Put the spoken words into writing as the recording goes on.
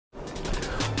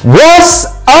What's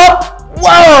up,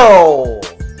 world?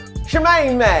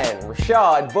 Shemaine Man,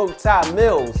 Rashad Bowtie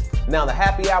Mills. Now the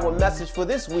happy hour message for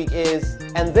this week is,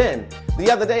 and then. The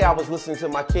other day I was listening to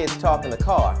my kids talk in the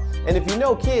car. And if you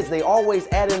know kids, they always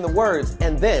add in the words,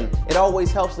 and then. It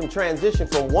always helps them transition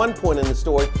from one point in the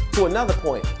story to another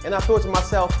point. And I thought to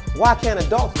myself, why can't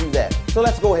adults do that? So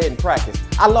let's go ahead and practice.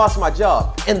 I lost my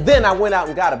job, and then I went out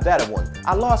and got a better one.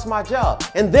 I lost my job,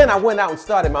 and then I went out and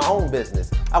started my own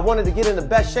business. I wanted to get in the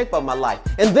best shape of my life,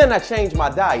 and then I changed my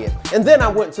diet, and then I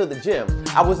went to the gym.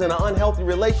 I was in an unhealthy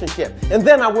relationship, and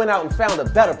then I went out and found a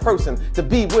better person to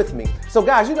be with me. So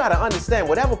guys, you gotta understand,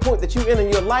 whatever point that you're in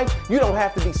your life, you don't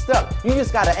have to be stuck. You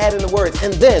just gotta add in the words,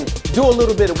 and then do a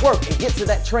little bit of work and get to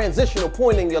that transitional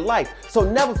point in your life. So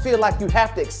never feel like you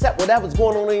have to accept whatever's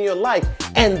going on in your life,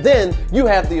 and then you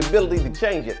have the ability to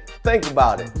change it. Think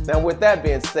about it. Now with that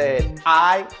being said,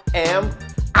 I am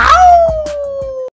out.